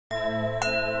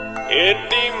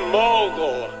Indy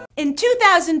Mogul. In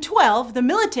 2012, the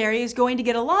military is going to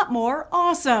get a lot more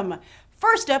awesome.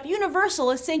 First up,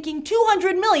 Universal is sinking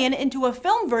 $200 million into a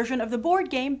film version of the board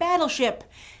game Battleship.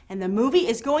 And the movie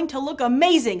is going to look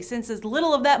amazing since as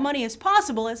little of that money as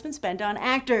possible has been spent on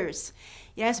actors.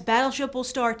 Yes, Battleship will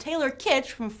star Taylor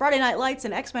Kitsch from Friday Night Lights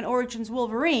and X-Men Origins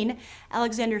Wolverine,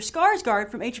 Alexander Skarsgård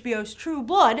from HBO's True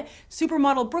Blood,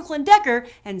 supermodel Brooklyn Decker,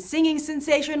 and singing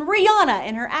sensation Rihanna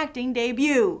in her acting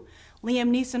debut.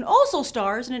 Liam Neeson also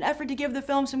stars in an effort to give the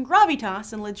film some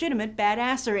gravitas and legitimate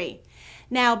badassery.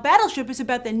 Now, Battleship is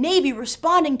about the Navy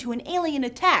responding to an alien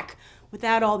attack,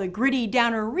 without all the gritty,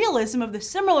 downer realism of the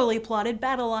similarly plotted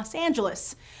Battle Los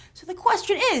Angeles. So the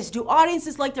question is, do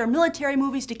audiences like their military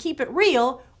movies to keep it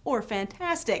real or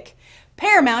fantastic?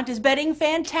 Paramount is betting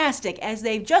fantastic, as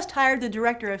they've just hired the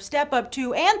director of Step Up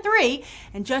 2 and 3,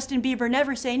 and Justin Bieber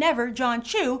Never Say Never, Jon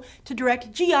Chu, to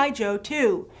direct G.I. Joe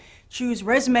 2. Chu's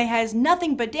resume has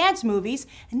nothing but dance movies,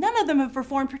 and none of them have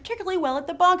performed particularly well at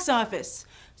the box office.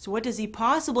 So what does he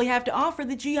possibly have to offer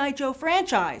the G.I. Joe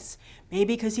franchise?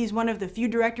 Maybe because he's one of the few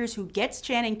directors who gets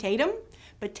Channing Tatum?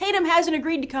 But Tatum hasn't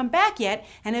agreed to come back yet,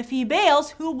 and if he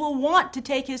bails, who will want to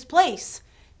take his place?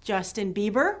 Justin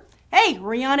Bieber? Hey,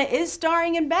 Rihanna is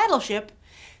starring in Battleship.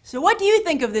 So what do you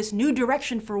think of this new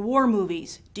direction for war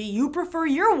movies? Do you prefer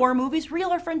your war movies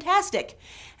real or fantastic?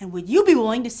 And would you be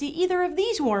willing to see either of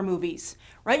these war movies?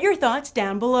 Write your thoughts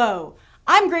down below.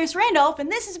 I'm Grace Randolph,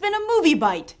 and this has been a Movie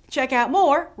Bite. Check out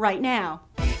more right now.